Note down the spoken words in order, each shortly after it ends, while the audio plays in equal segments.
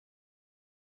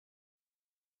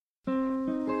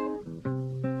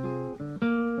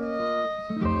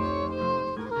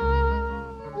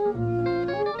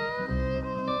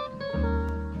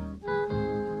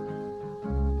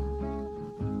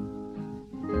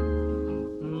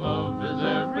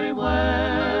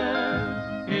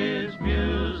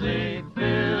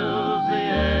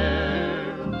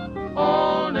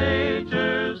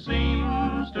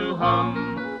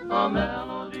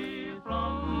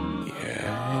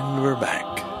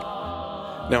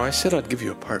Now, I said I'd give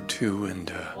you a part two, and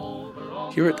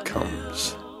here it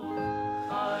comes.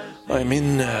 I'm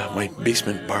in my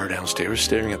basement bar downstairs,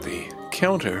 staring at the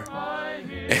counter.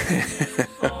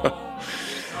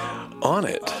 On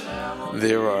it,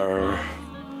 there are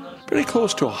pretty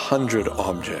close to 100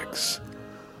 objects.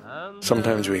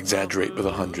 Sometimes we exaggerate with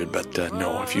 100, but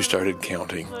no, if you started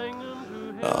counting,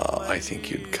 I think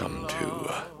you'd come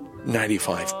to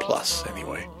 95 plus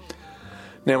anyway.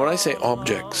 Now, when I say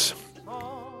objects,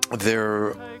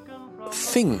 they're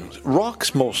things,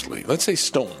 rocks mostly, let's say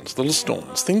stones, little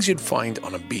stones, things you'd find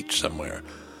on a beach somewhere.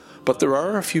 But there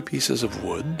are a few pieces of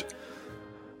wood.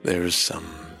 There's some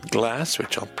glass,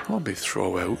 which I'll probably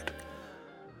throw out.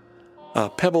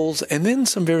 Pebbles, and then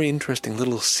some very interesting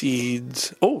little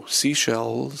seeds. Oh,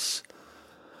 seashells.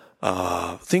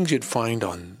 Things you'd find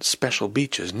on special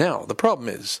beaches. Now, the problem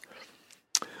is,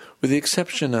 with the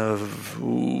exception of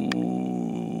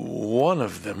one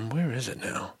of them, where is it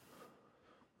now?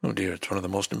 Oh dear, it's one of the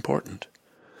most important.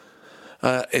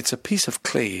 It's a piece of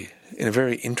clay in a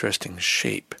very interesting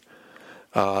shape.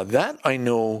 That I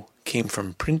know came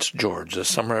from Prince George. The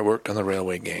summer I worked on the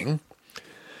railway gang,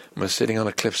 I was sitting on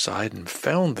a cliffside and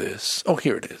found this. Oh,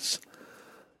 here it is.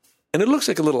 And it looks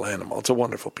like a little animal. It's a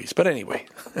wonderful piece. But anyway,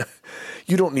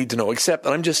 you don't need to know, except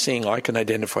that I'm just saying I can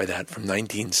identify that from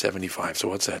 1975. So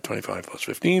what's that? 25 plus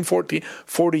 15,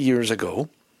 40 years ago.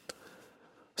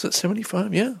 Is it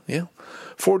 75? Yeah.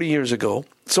 40 years ago.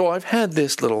 So I've had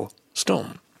this little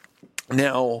stone.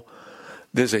 Now,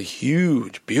 there's a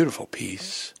huge, beautiful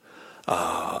piece.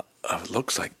 It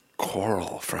looks like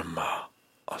coral from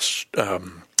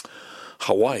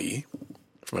Hawaii,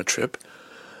 from a trip.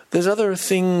 There's other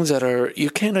things that are, you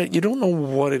don't know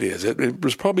what it is. It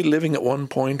was probably living at one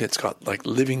point. It's got like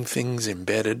living things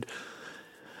embedded.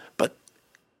 But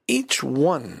each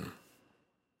one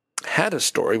had a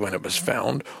story when it was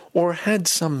found, or had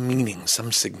some meaning,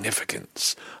 some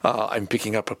significance. I'm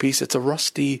picking up a piece. It's a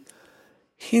rusty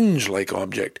hinge-like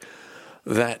object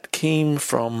that came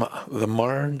from the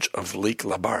marge of Lake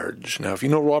Labarge. Now, if you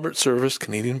know Robert Service,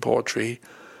 Canadian poetry,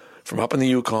 from up in the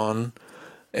Yukon,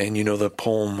 and you know the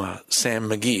poem Sam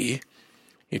McGee,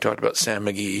 he talked about Sam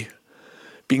McGee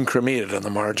being cremated on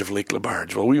the marge of Lake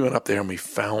Labarge. Well, we went up there and we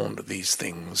found these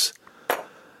things,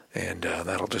 and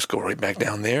that'll just go right back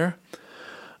down there.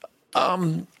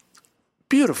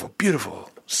 Beautiful, beautiful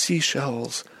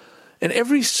seashells. And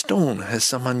every stone has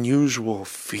some unusual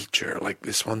feature, like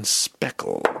this one's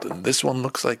speckled, and this one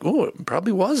looks like, oh, it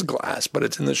probably was glass, but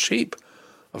it's in the shape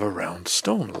of a round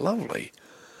stone. Lovely.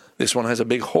 This one has a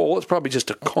big hole. It's probably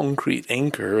just a concrete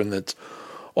anchor, and that's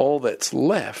all that's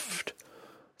left.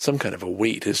 Some kind of a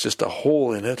weight is just a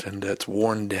hole in it, and it's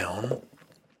worn down.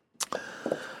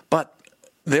 But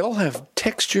they all have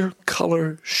texture,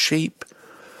 color, shape.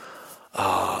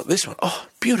 This one, oh,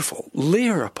 beautiful.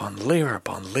 Layer upon layer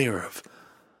upon layer of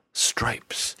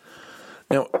stripes.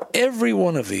 Now, every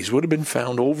one of these would have been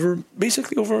found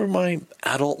basically over my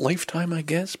adult lifetime, I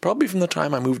guess. Probably from the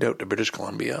time I moved out to British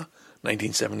Columbia,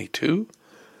 1972.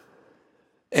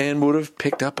 And would have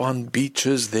picked up on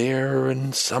beaches there,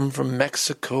 and some from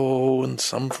Mexico, and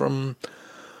some from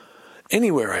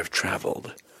anywhere I've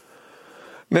traveled.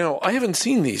 Now, I haven't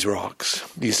seen these rocks,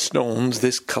 these stones,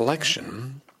 this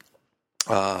collection,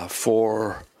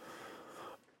 for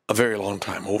a very long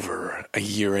time, over a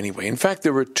year anyway. In fact,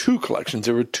 there were two collections.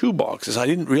 There were two boxes. I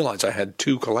didn't realize I had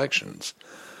two collections.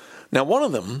 Now, one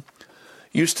of them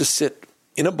used to sit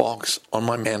in a box on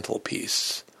my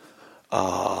mantelpiece,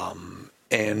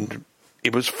 and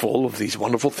it was full of these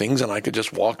wonderful things, and I could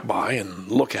just walk by and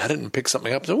look at it and pick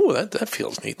something up and say, oh, that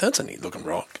feels neat. That's a neat-looking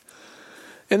rock.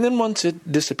 And then once it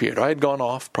disappeared, I had gone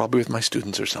off probably with my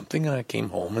students or something, and I came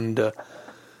home, and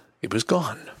it was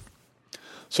gone.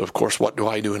 So, of course, what do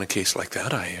I do in a case like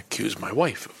that? I accuse my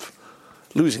wife of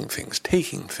losing things,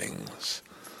 taking things,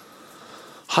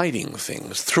 hiding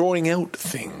things, throwing out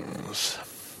things.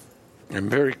 I'm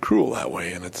very cruel that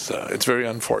way, and it's very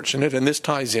unfortunate. And this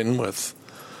ties in with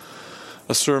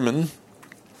a sermon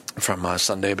from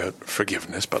Sunday about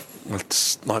forgiveness, but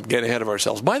let's not get ahead of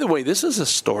ourselves. By the way, this is a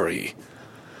story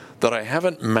that I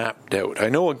haven't mapped out. I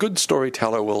know a good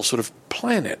storyteller will sort of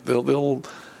plan it. They'll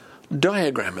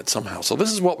diagram it somehow. So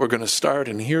this is what we're going to start,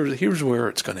 and here's where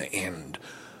it's going to end.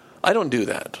 I don't do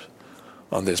that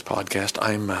on this podcast.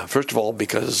 I'm first of all,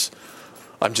 because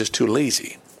I'm just too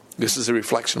lazy. This is a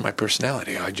reflection of my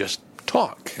personality. I just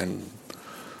talk and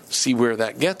see where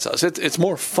that gets us. It's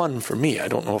more fun for me. I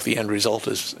don't know if the end result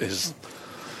is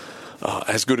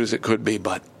as good as it could be,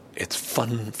 but it's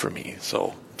fun for me.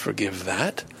 So forgive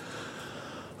that.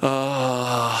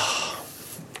 All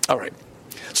right.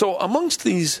 So amongst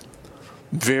these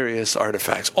various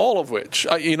artifacts, all of which,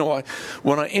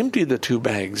 when I emptied the 2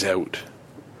 bags out,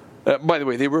 by the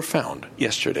way, they were found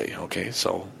yesterday, okay?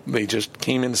 So they just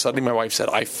came in suddenly. My wife said,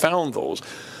 I found those.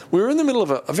 We were in the middle of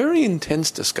a very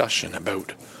intense discussion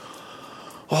about,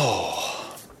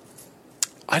 I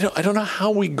don't know how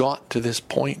we got to this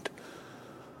point,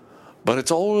 but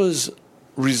it's always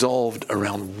resolved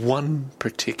around one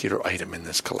particular item in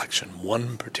this collection,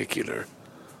 one particular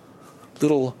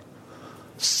little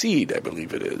seed, I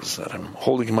believe it is, that I'm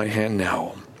holding in my hand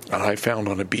now, that I found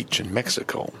on a beach in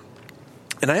Mexico.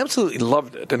 And I absolutely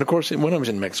loved it. And of course, when I was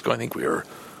in Mexico, I think we were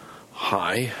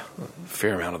high a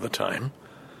fair amount of the time.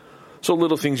 So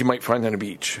little things you might find on a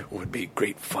beach would be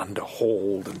great fun to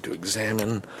hold and to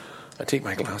examine. I take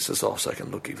my glasses off so I can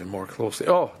look even more closely.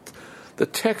 Oh, the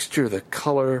texture, the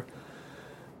color,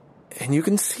 and you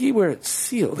can see where it's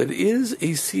sealed. It is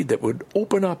a seed that would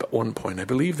open up at one point. I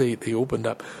believe they opened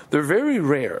up. They're very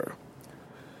rare,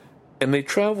 and they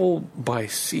travel by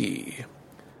sea.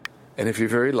 And if you're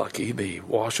very lucky, they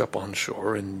wash up on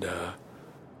shore and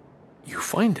you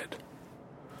find it.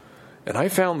 And I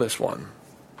found this one,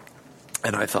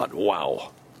 and I thought,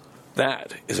 wow,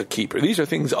 that is a keeper. These are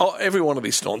things, every one of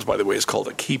these stones, by the way, is called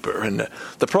a keeper. And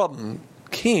the problem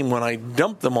came when I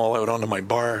dumped them all out onto my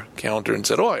bar counter and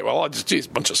said, a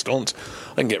bunch of stones.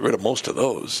 I can get rid of most of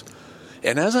those.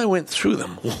 And as I went through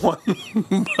them,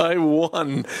 one by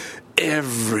one,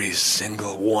 every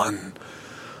single one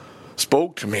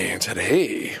spoke to me and said,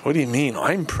 hey, what do you mean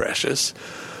I'm precious?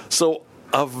 So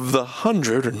of the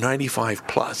 100 or 95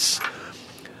 plus,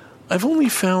 I've only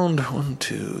found 1,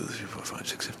 2, 3, 4, 5,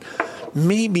 6, 7,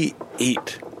 maybe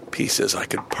 8 pieces I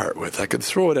could part with. I could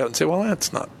throw it out and say, well,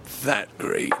 that's not that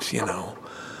great, And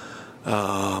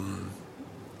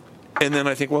then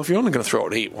I think, well, if you're only going to throw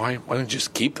out 8, why don't you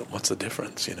just keep them? What's the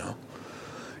difference,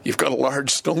 You've got a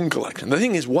large stone collection. The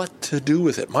thing is what to do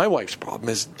with it. My wife's problem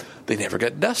is they never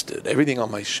get dusted. Everything on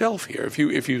my shelf here,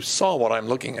 if you saw what I'm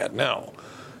looking at now,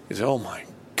 you say, oh my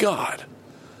God.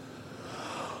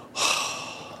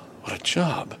 What a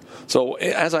job. So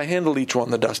as I handle each one,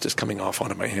 the dust is coming off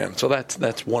onto my hand. So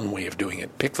that's one way of doing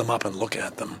it. Pick them up and look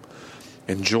at them.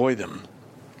 Enjoy them.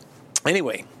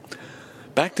 Anyway,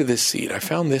 back to this seed. I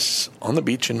found this on the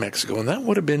beach in Mexico, and that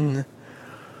would have been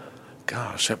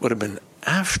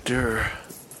after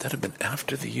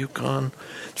the Yukon.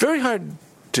 It's very hard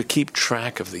to keep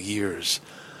track of the years.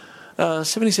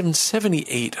 77,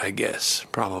 78, I guess,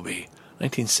 probably.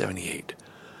 1978.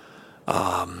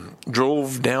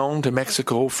 Drove down to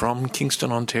Mexico from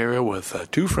Kingston, Ontario with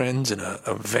 2 friends in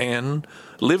a van.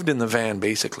 Lived in the van,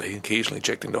 basically. Occasionally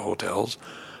checked into hotels.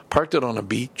 Parked it on a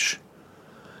beach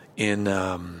in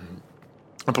a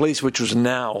place which was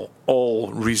now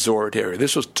all resort area.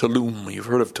 This was Tulum. You've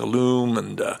heard of Tulum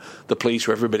and the place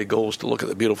where everybody goes to look at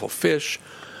the beautiful fish.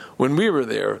 When we were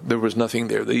there was nothing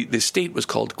there. The state was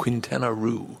called Quintana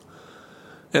Roo.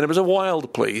 And it was a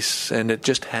wild place, and it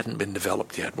just hadn't been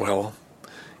developed yet. Well,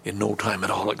 in no time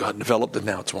at all it got developed, and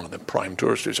now it's one of the prime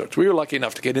tourist resorts. We were lucky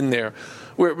enough to get in there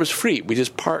where it was free. We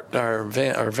just parked our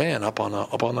van up on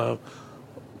a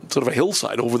sort of a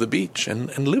hillside over the beach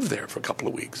and lived there for a couple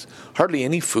of weeks. Hardly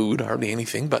any food, hardly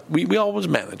anything, but we always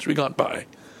managed. We got by.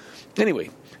 Anyway,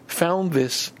 found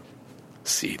this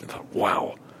seed and thought,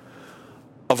 wow,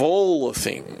 of all the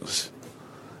things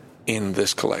in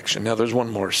this collection. Now, there's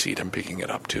one more seed I'm picking it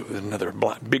up to, another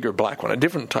bigger black one, a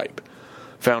different type,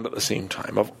 found at the same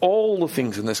time. Of all the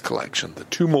things in this collection, the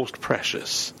 2 most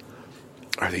precious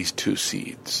are these 2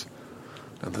 seeds.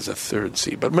 And there's a 3rd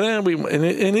seed, but man,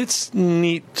 and it's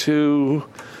neat to,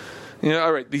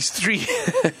 all right, these 3,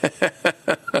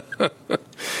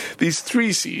 these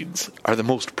 3 seeds are the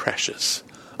most precious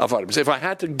of items. If I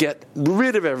had to get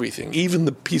rid of everything, even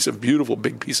the beautiful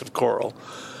big piece of coral,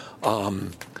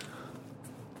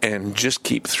 and just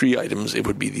keep 3 items, it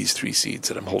would be these 3 seeds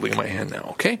that I'm holding in my hand now,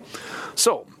 okay?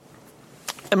 So,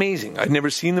 amazing. I've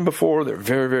never seen them before. They're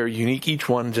very, very unique. Each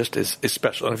one just is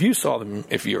special. And if you saw them,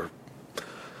 if you're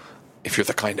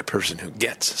the kind of person who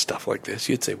gets stuff like this,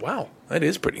 you'd say, wow, that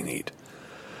is pretty neat.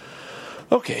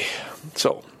 Okay,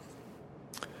 so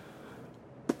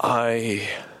I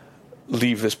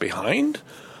leave this behind.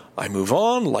 I move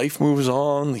on. Life moves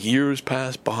on. Years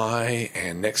pass by.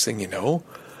 And next thing you know,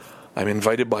 I'm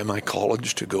invited by my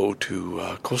college to go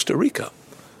to Costa Rica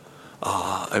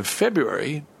in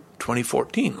February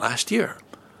 2014, last year.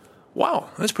 Wow,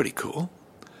 that's pretty cool.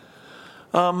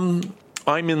 I'm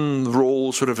in the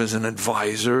role sort of as an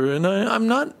advisor, and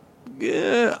I'm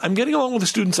getting along with the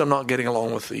students. I'm not getting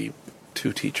along with the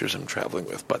 2 teachers I'm traveling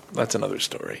with, but that's another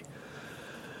story.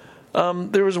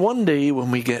 There was one day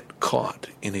when we get caught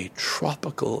in a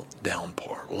tropical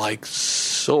downpour, like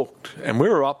soaked. And we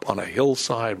were up on a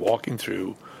hillside walking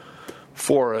through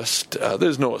forest.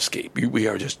 There's no escape. We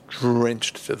are just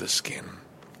drenched to the skin.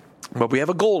 But we have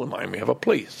a goal in mind. We have a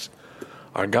place.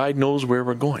 Our guide knows where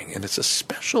we're going. And it's a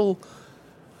special,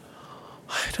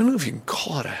 I don't know if you can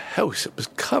call it a house. It was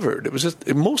covered. It was just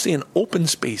mostly an open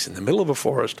space in the middle of a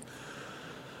forest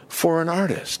for an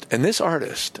artist. And this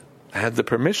artist had the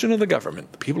permission of the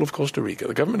government, the people of Costa Rica,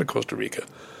 the government of Costa Rica,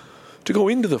 to go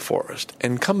into the forest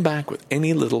and come back with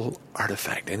any little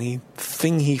artifact,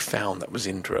 anything he found that was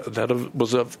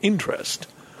of interest,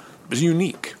 was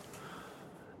unique,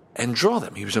 and draw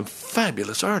them. He was a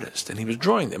fabulous artist, and he was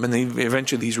drawing them, and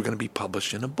eventually these were going to be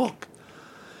published in a book.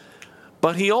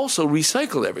 But he also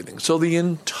recycled everything, so the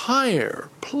entire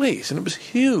place, and it was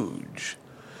huge.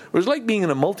 It was like being in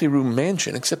a multi-room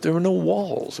mansion, except there were no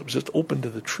walls. It was just open to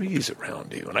the trees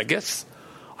around you. And I guess,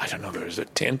 I don't know, there was a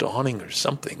tent awning or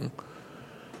something.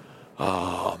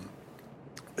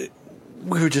 We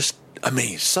were just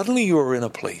amazed. Suddenly you were in a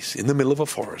place in the middle of a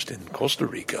forest in Costa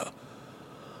Rica,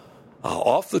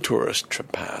 off the tourist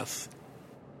path,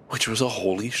 which was a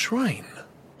holy shrine.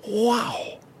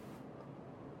 Wow.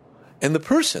 And the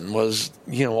person was,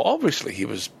 obviously he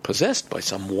was possessed by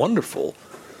some wonderful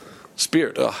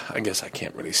spirit. I guess I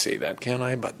can't really say that, can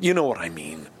I? But you know what I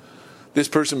mean. This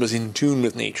person was in tune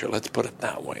with nature. Let's put it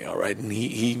that way, all right? And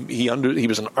he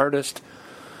was an artist,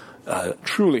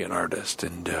 truly an artist,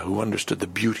 and who understood the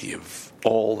beauty of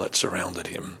all that surrounded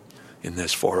him in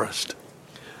this forest.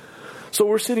 So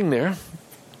we're sitting there,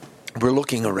 we're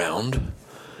looking around,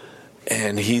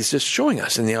 and he's just showing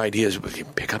us. And the idea is, we can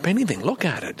pick up anything, look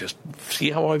at it, just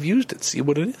see how I've used it, see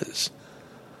what it is.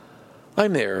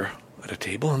 I'm there at a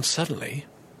table, and suddenly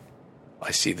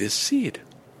I see this seed.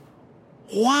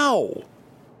 Wow!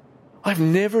 I've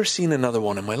never seen another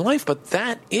one in my life, but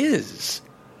that is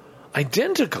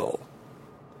identical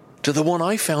to the one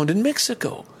I found in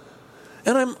Mexico.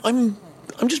 And I'm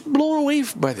just blown away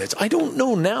by this. I don't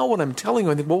know now what I'm telling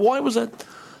you. I think, well, why was that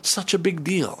such a big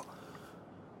deal?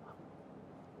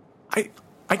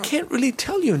 I can't really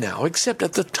tell you now, except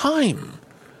at the time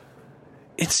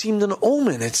it seemed an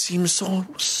omen. It seemed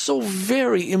so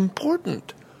very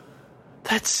important.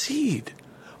 That seed.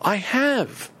 I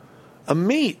have a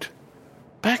mate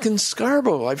back in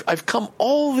Scarborough. I've come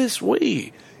all this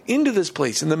way into this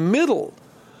place in the middle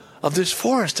of this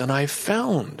forest, and I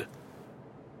found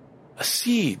a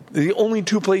seed. The only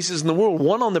two places in the world,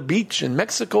 one on the beach in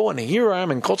Mexico, and here I am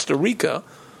in Costa Rica,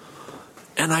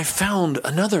 and I found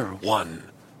another one.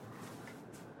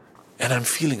 And I'm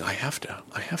feeling I have to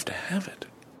have it.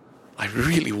 I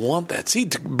really want that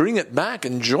seed to bring it back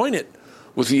and join it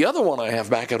with the other one I have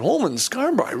back at home in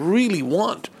Scarborough. I really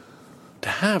want to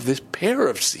have this pair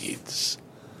of seeds.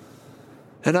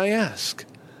 And I ask,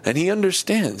 and he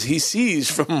understands. He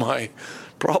sees from my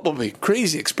probably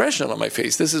crazy expression on my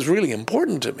face, this is really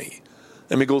important to me.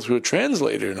 And we go through a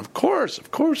translator, and of course,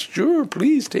 sure,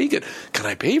 please take it. Can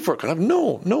I pay for it?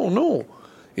 No.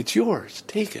 It's yours.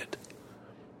 Take it.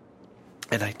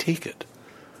 And I take it.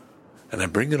 And I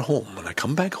bring it home. And I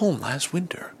come back home last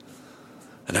winter.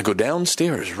 And I go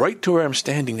downstairs, right to where I'm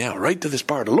standing now, right to this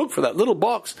bar, to look for that little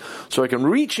box so I can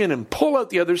reach in and pull out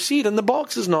the other seed, and the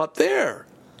box is not there.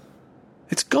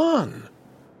 It's gone.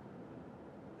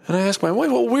 And I ask my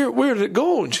wife, well, where did it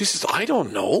go? And she says, I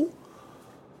don't know.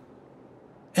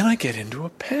 And I get into a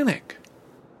panic.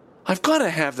 I've got to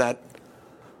have that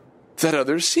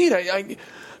other seed. I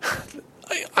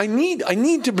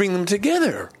need to bring them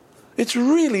together. It's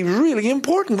really, really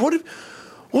important. What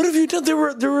have you done?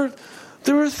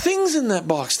 There were things in that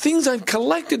box, things I'd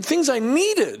collected, things I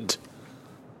needed.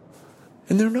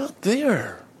 And they're not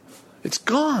there. It's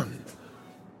gone.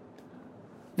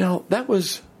 Now, that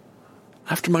was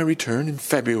after my return in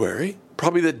February.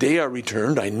 Probably the day I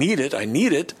returned. I need it.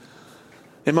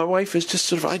 And my wife is just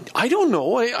sort of, I don't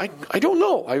know. I don't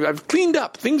know. I've cleaned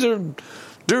up. Things are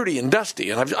dirty and dusty,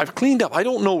 and I've cleaned up. I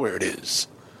don't know where it is.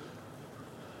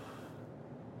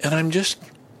 And I'm just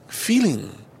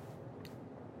feeling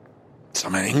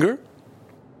some anger,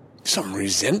 some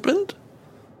resentment,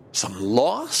 some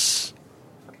loss,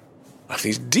 of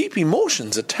these deep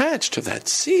emotions attached to that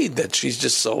seed that she's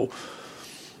just so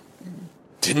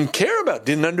didn't care about,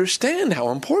 didn't understand how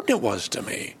important it was to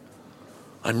me.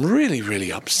 I'm really,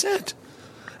 really upset.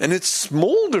 And it's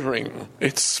smoldering.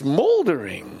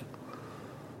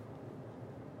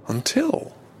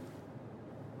 Until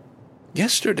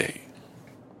yesterday,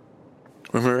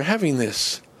 when we were having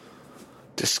this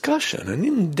discussion, an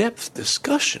in-depth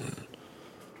discussion,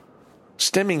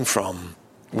 stemming from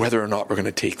whether or not we're going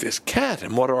to take this cat,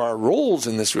 and what are our roles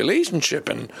in this relationship,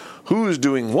 and who's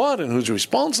doing what, and who's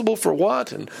responsible for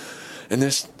what, and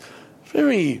this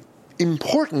very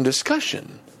important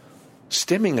discussion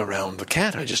stemming around the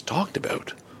cat I just talked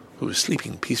about, who is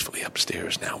sleeping peacefully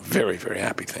upstairs now. Very, very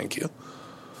happy, thank you.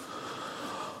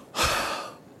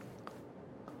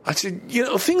 I said,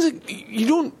 things that you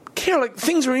don't care, like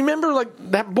things, remember,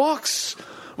 like that box.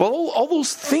 Well, all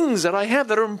those things that I have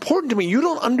that are important to me, you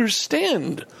don't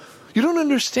understand. You don't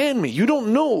understand me. You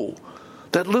don't know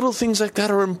that little things like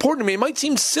that are important to me. It might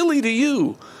seem silly to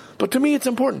you, but to me it's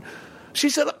important. She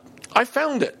said, I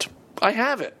found it. I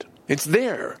have it. It's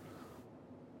there.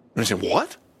 And I said,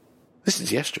 what? This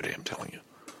is yesterday, I'm telling you.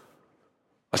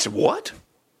 I said, what?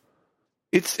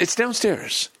 It's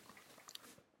downstairs.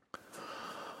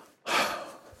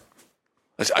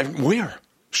 I said, where?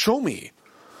 Show me.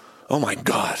 Oh my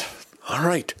God. All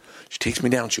right. She takes me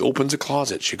down. She opens a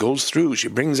closet. She goes through. She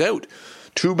brings out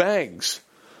two bags.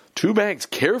 Two bags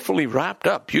carefully wrapped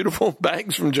up. Beautiful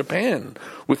bags from Japan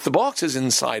with the boxes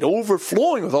inside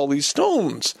overflowing with all these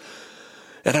stones.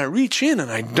 And I reach in and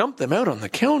I dump them out on the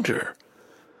counter.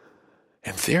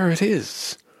 And there it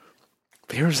is.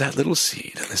 There's that little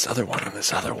seed and this other one and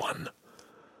this other one.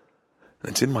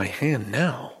 And it's in my hand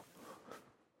now.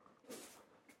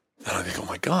 And I think, oh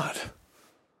my God,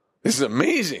 this is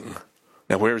amazing.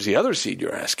 Now, where's the other seed,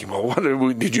 you're asking? Well,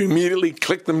 did you immediately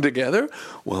click them together?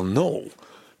 Well, no,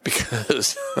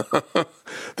 because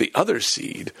the other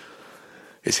seed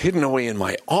is hidden away in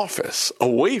my office,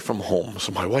 away from home,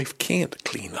 so my wife can't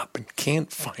clean up and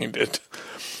can't find it.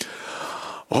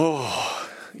 Oh,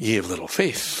 ye of little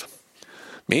faith.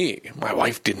 Me, my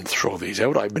wife didn't throw these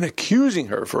out. I've been accusing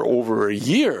her for over a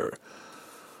year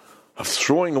of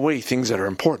throwing away things that are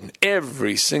important.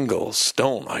 Every single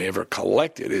stone I ever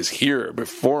collected is here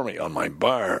before me on my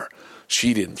bar.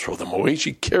 She didn't throw them away.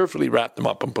 She carefully wrapped them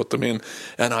up and put them in,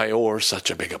 and I owe her such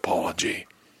a big apology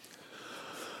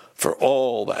for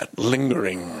all that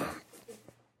lingering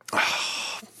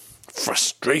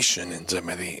frustration and some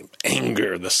of the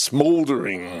anger, the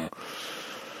smoldering.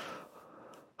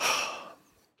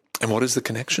 And what is the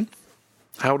connection?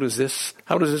 How does this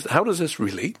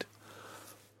relate?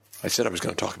 I said I was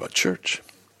going to talk about church.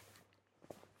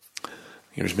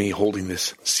 Here's me holding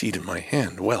this seed in my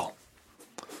hand. Well,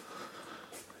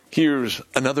 here's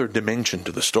another dimension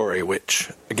to the story, which,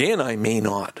 again, I may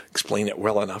not explain it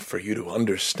well enough for you to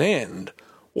understand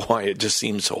why it just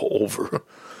seems so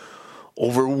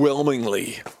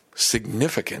overwhelmingly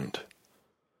significant.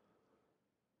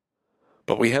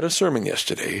 But we had a sermon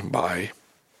yesterday by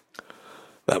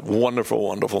that wonderful,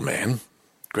 wonderful man,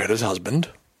 Greta's husband,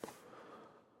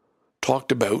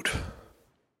 talked about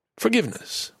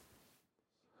forgiveness.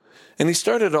 And he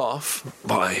started off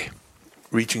by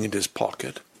reaching into his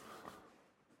pocket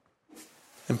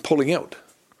and pulling out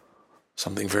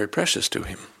something very precious to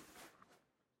him.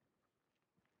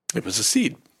 It was a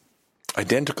seed,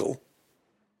 identical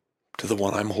to the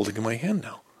one I'm holding in my hand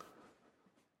now.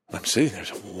 I'm sitting there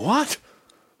saying, what?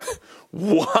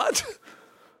 What?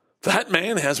 That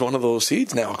man has one of those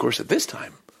seeds now, of course, at this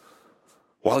time.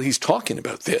 While he's talking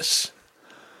about this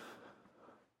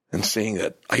and saying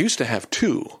that I used to have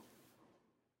two,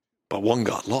 but one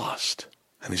got lost,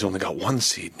 and he's only got one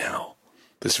seed now.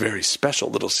 This very special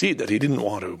little seed that he didn't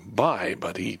want to buy,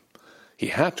 but he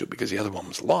had to because the other one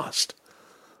was lost.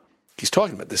 He's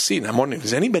talking about this seed, and I'm wondering,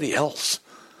 does anybody else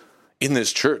in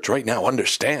this church right now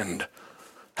understand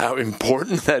how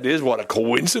important that is, what a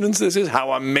coincidence this is,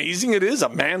 how amazing it is a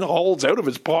man hauls out of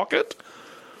his pocket?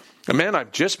 A man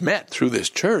I've just met through this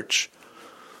church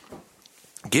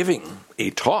giving a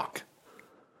talk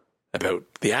about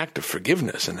the act of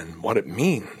forgiveness and what it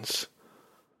means.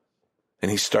 And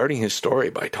he's starting his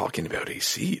story by talking about a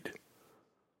seed.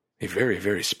 A very,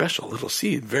 very special little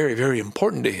seed. Very, very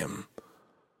important to him.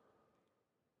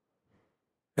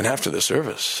 And after the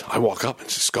service, I walk up and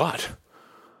say, Scott,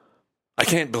 I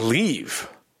can't believe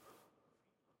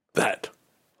that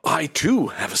I too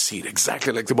have a seed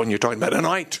exactly like the one you're talking about. And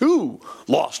I too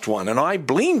lost one. And I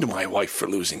blamed my wife for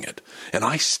losing it. And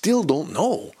I still don't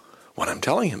know, when I'm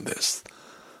telling him this,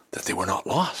 that they were not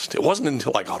lost. It wasn't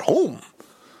until I got home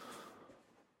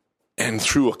and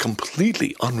through a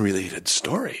completely unrelated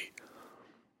story,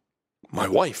 my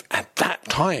wife, at that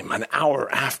time, an hour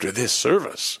after this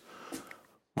service,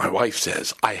 my wife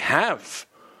says, I have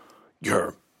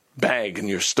your bag and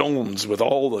your stones with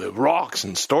all the rocks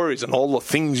and stories and all the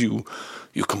things you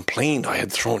complained I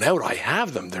had thrown out. I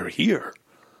have them. They're here.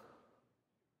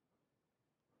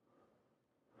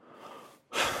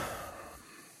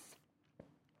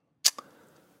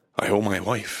 I owe my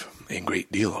wife a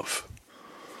great deal of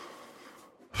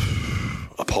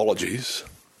apologies.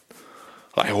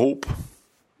 I hope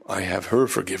I have her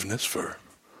forgiveness for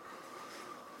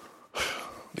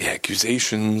the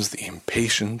accusations, the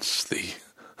impatience, the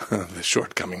the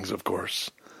shortcomings, of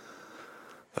course,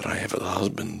 that I have as a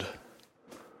husband.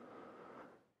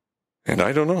 And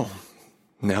I don't know,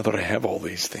 now that I have all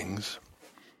these things,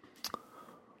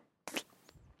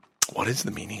 what is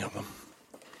the meaning of them?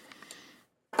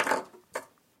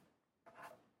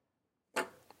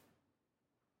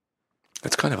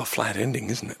 It's kind of a flat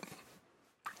ending, isn't it?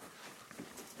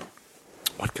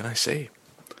 What can I say?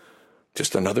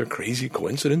 Just another crazy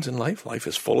coincidence in life? Life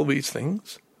is full of these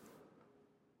things?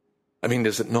 I mean,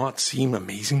 does it not seem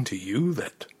amazing to you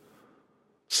that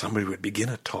somebody would begin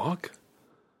a talk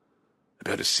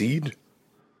about a seed,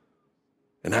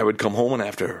 and I would come home, and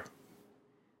after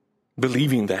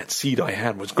believing that seed I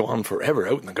had was gone forever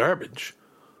out in the garbage,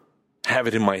 have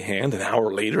it in my hand an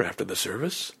hour later after the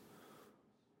service?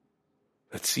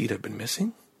 That seed I've been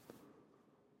missing?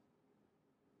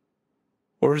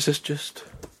 Or is this just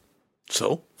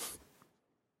so?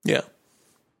 Yeah.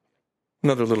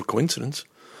 Another little coincidence.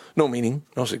 No meaning,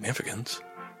 no significance.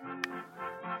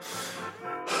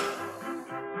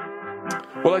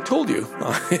 Well, I told you.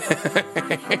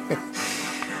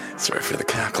 Sorry for the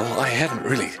cackle. I hadn't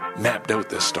really mapped out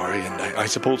this story, and I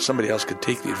suppose somebody else could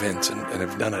take the events and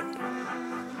have done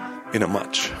it in a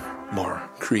much more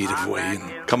creative way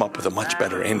and come up with a much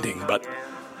better ending. But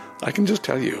I can just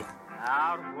tell you,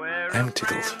 I'm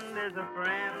tickled.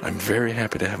 I'm very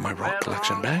happy to have my rock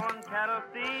collection back.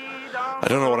 I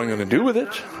don't know what I'm going to do with it.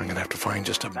 I'm going to have to find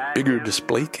just a bigger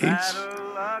display case.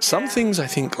 Some things I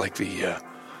think, like the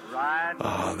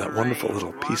that wonderful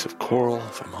little piece of coral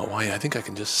from Hawaii, I think I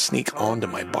can just sneak onto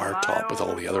my bar top with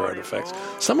all the other artifacts.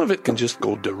 Some of it can just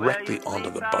go directly onto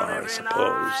the bar, I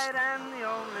suppose.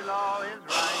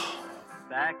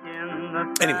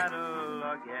 Anyway,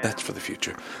 that's for the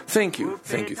future. Thank you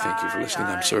for listening.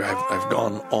 I'm sorry I've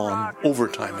gone on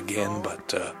overtime again,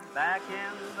 but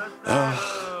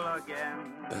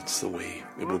that's the way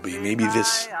it will be. Maybe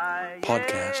this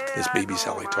podcast, this Baby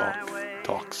Sally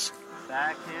Talks,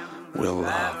 will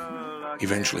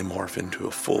eventually morph into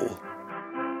a full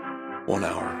 1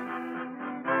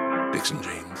 hour Dixon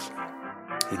Janes.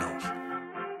 Who knows?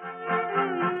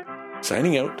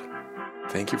 Signing out.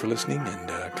 Thank you for listening,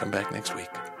 and come back next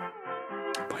week.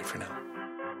 Bye for now.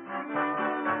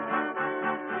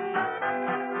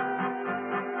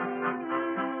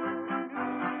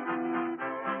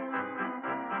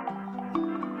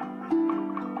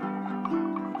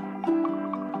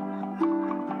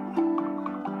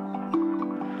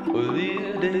 Well,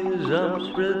 these days I'm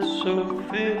spread so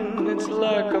thin, it's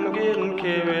like I'm getting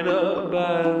carried up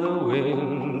by the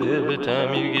wind. Every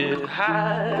time you get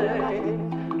high,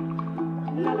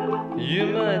 you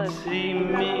might see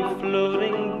me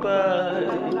floating by.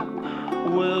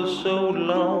 Well, so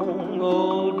long,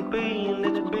 old bean,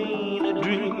 it's been a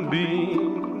dream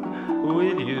being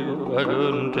with you. I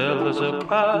couldn't tell us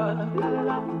apart.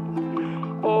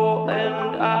 Oh,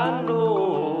 and I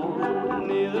know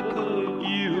neither could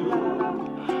you.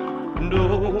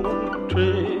 Don't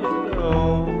tread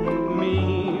on